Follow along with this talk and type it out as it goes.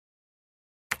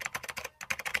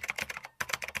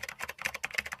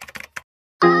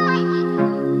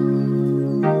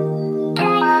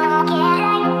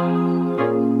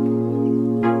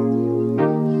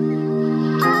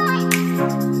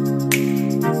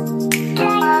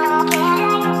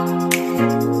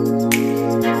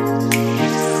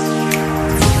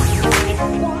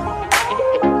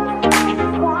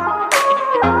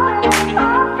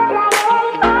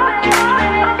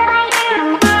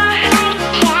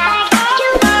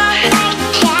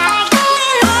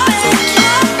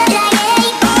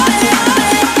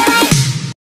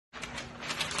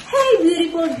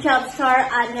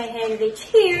Adonai Heinrich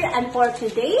here, and for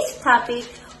today's topic,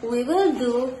 we will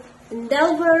do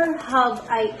Never Have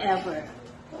I Ever.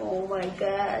 Oh my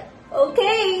God.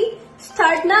 Okay,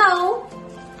 start now.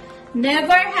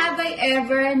 Never have I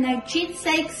ever nag-cheat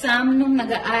sa exam nung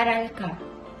nag-aaral ka.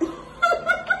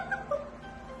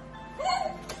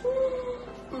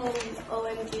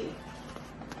 OMG.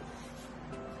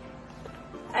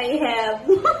 I have.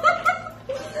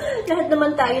 Lahat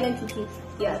naman tayo nag-cheat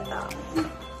yata.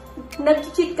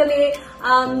 Nag-cheat kami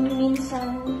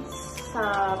minsan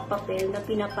sa papel na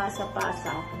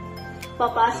pinapasa-pasa.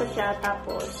 Papasa siya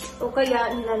tapos o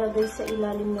kaya nilalagay sa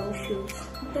ilalim ng shoes.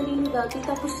 Talino dati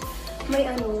tapos may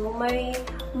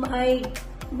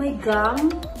may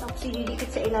gum tapos ididikit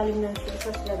sa ilalim ng shoes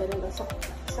tapos lalagay sa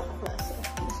kaklase.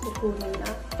 Tapos kukunin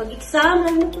na. Pag-exam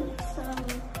lang na pag-exam.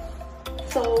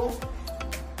 So,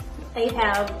 I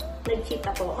have nag-cheat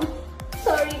ako.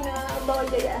 Sorry na, bawal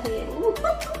gayahin.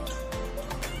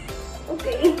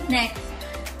 Okay. Next.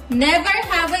 Never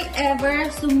have I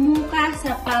ever sumuka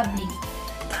sa public.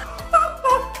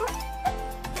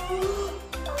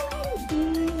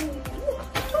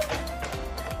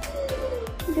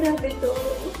 Grabe to.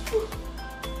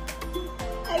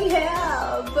 I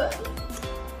have.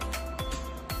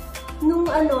 Nung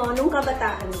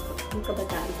kabataan ko. Nung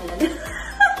kabataan talaga.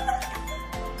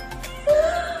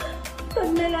 Pag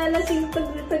nalalasing,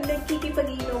 pag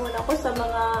nagkikipag-inuman ako sa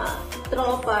mga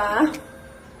tropa,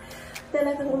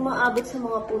 talagang umaabot sa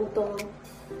mga puntong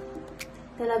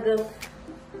talagang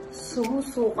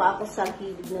sumusuka ako sa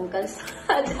gilid ng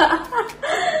kalsada.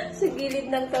 Sa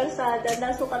gilid ng kalsada,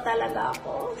 nasuka talaga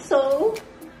ako. So,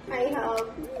 I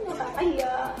have,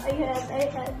 nakakahiya. I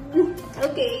had.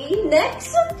 Okay,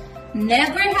 next.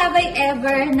 Never have I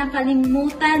ever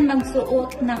nakalimutan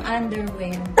magsuot ng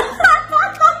underwear.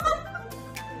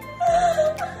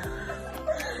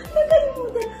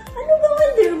 Nakalimutan? Ano bang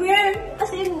underwear?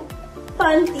 As in,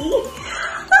 panty?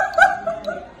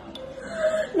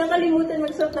 Nakalimutan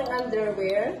magsuot ng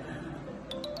underwear?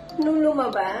 Nung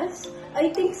lumabas?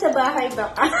 I think sa bahay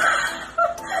baka.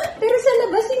 Pero sa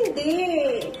labas hindi.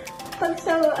 Pag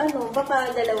sa,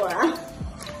 baka dalawa.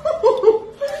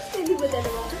 Hindi ba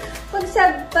dalawa? Pag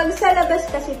sa labas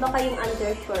kasi baka yung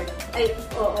undershort. Ay,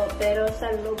 oo. Pero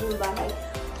sa loob ng bahay,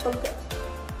 pag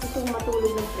itong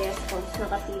matulog ng press-ons,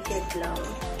 naka-t-shirt lang.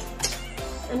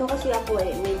 Ano kasi ako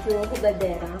medyo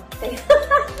hubadera.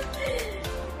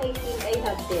 I think I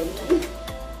have them.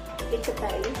 It's a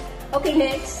tie. Okay,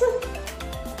 next.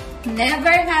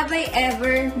 Never have I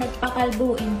ever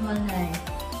nagpakalbo in whole life.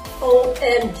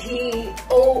 OMG!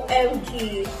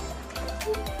 OMG!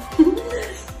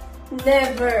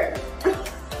 Never!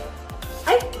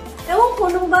 Ay, ewan ko,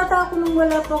 nung bata ako, nung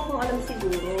wala pa akong alam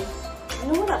siguro.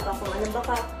 Nung wala pa akong alam,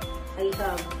 baka I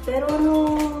have. Pero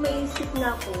nung maisip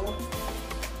na ako,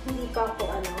 hindi pa ako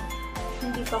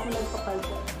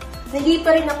nagpakalbo. Hindi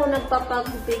pa rin ako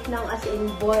nagpapag-bake ng as in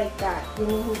boy cat. Yun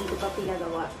yung hindi ko pa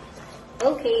pinagawa.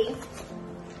 Okay.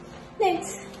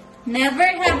 Next. Never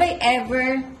have I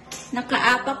ever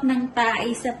nakaapak ng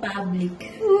tae sa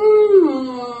public.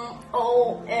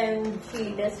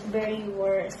 OMG, that's very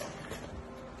worst.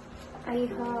 I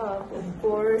have, of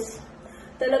course.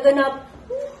 Talaga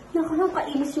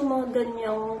nakakainis yung mga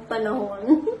ganyang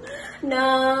panahon na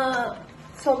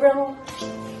sobrang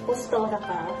postora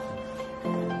ka.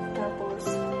 Tapos,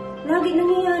 lagi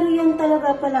nangyayari yan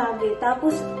talaga palagi.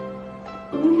 Tapos,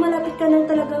 yung malapit ka nang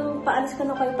talagang paalis ka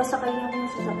na kayo, pasakay na ng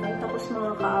sasakay. Tapos,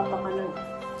 makakaapa ka ng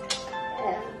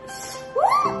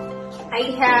I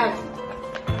have.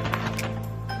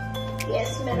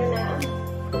 Yes, meron na.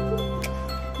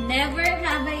 Never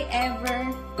have I ever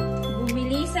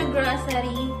bumili sa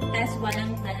grocery tas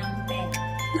walang dalang pera.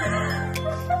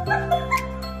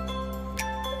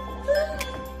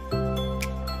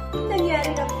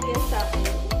 Nangyari na po yan sa akin.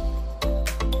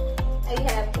 I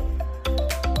have.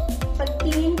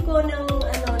 Pagtingin ko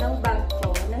ng bag ko,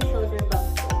 ng shoulder bag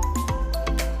ko,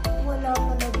 wala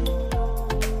pa na din yung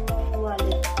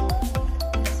wallet ko.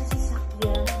 Sa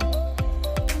sasakyan.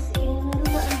 Kasi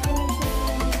narulaan ko ng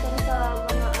shoulder dito sa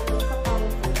mga sa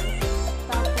counter.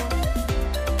 Tapos,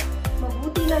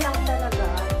 mabuti na lang talaga.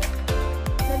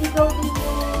 Naligaw din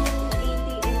yung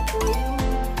ATM ko.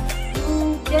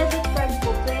 Yung debit card ko,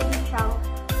 pwede siyang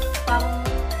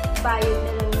pang-bayad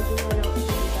na lang na din walang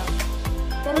umiiyak.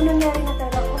 Pero nangyari na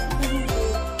talaga ako sa hindi.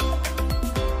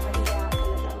 Mapapahiya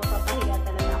talaga. Mapapahiya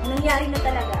talaga ako. Nangyari na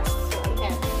talaga. So, I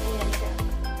have. Nangyari siya.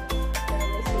 Pero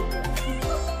may sige.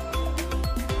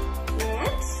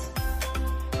 Next.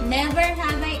 Never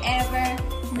have I ever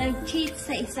nag-cheat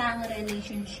sa isang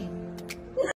relationship.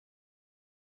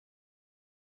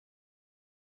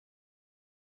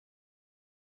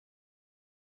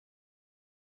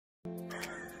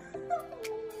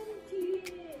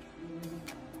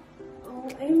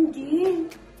 OMG!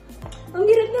 Ang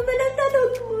hirap naman ang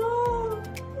tanong mo!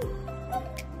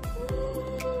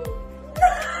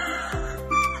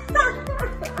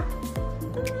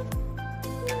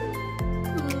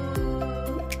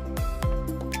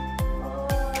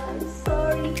 I'm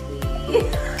sorry,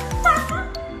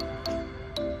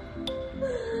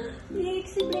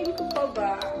 i-explain ko pa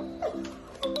ba?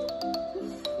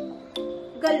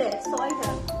 Galit, so I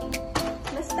have.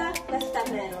 Basta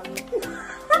meron.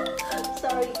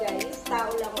 Sorry guys, tao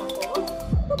lang ako.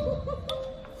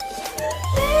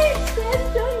 Next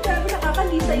question! Grabe,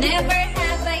 nakakalisa yun. Never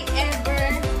have I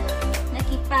ever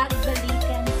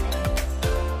nakipagbalikan sex.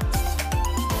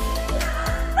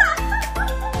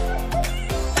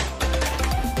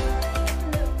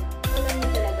 Alam niyo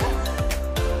talaga.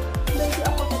 Medyo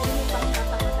ako talaga yung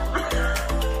pangkatanga-tanga.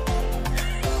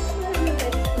 Ano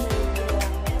guys, kung nagagawa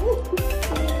yan?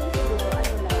 Siguro,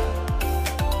 ano lang.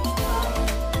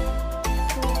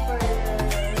 Super...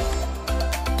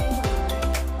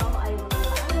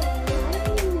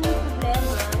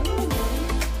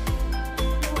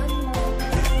 ayaw na may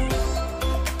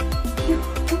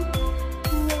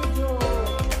problema. Medyo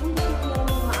hindi ko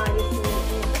maayos yun.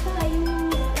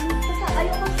 Basta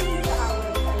ayaw kasi yung sa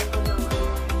awal. Ayaw ko ng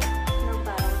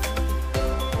parang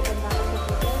maganda ko sa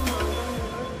problema.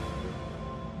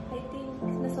 I think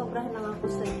nasobrahan lang ako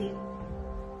sa deep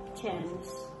chance.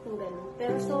 Yung ganun.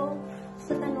 Pero so,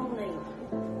 sa tanong na yun.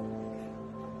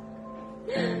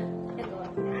 Ito.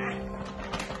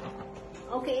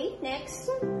 Okay, next.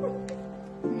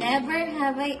 Never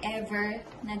have I ever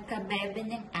nagkabebe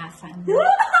ng asan.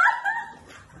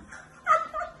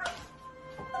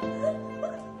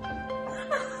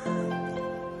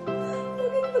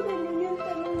 Bakit ba ganun yung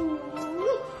tanong mo?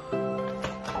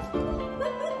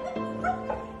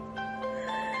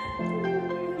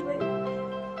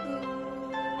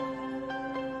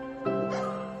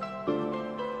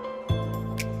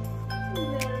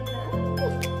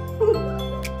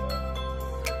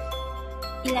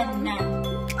 Ilan na?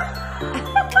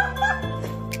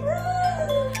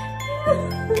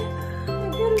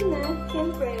 Nagkaroon na,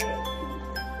 siyempre.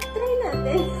 Try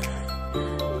natin.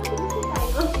 Bakit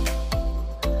tayo?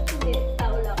 Hindi,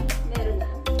 tao lang. Meron na.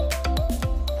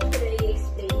 Pero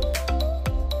i-explain.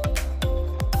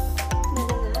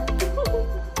 Meron na.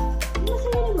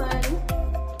 Masaya naman.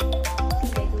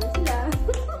 Sige ko na sila.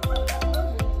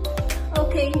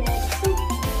 Okay, next.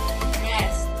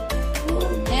 Next.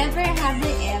 Never have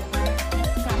I ever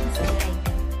na-scam sa Lyka.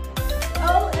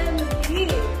 OMG!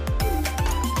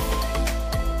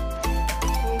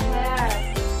 We have.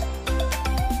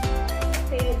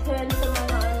 Kaya dyan sa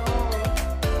mga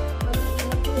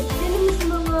mag-iingat ko. Dyan naman sa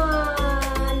mga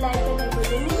Lyka na iba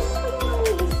dyan. Hindi naman yung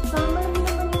mga scam. Alam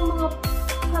naman yung mga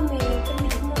kami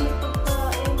na may pagka,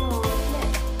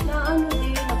 na ano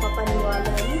din,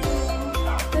 napapaniwala din.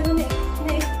 Pero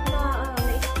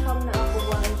na-scam na ako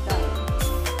one time.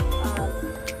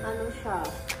 Ano siya,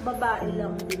 babae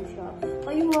lang din siya.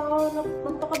 Kayo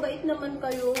magpakabait naman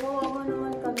kayo, hawawa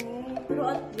naman kami. Pero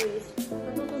at least,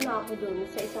 natuto na ako dun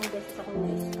sa isang beses akong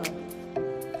na-scam.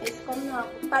 Na-scam na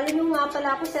ako. Follow nyo nga pala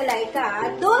ako sa Lyka.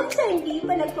 Doon sa hindi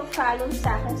pa nagpa-follow sa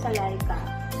akin sa Lyka.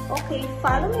 Okay,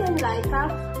 follow me on Lyka,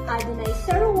 Adonai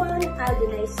 01,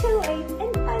 Adonai 08,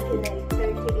 and Adonai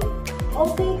 38.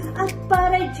 Okay, at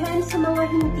para dyan sa mga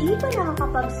hindi pa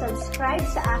nakakapag-subscribe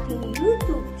sa aking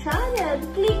YouTube channel,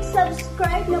 click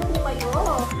subscribe na po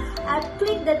kayo at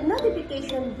click that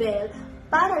notification bell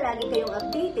para lagi kayong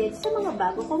updated sa mga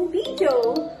bago kong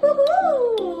video.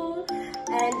 Woohoo!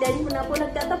 And then, kung na po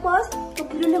nagtatapos,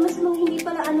 kung naman sa mga hindi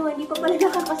pa pala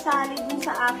nakakasali din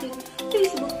sa aking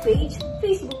Facebook page,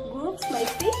 Facebook groups, my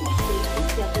Facebook page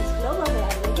is Jabplay'x Global.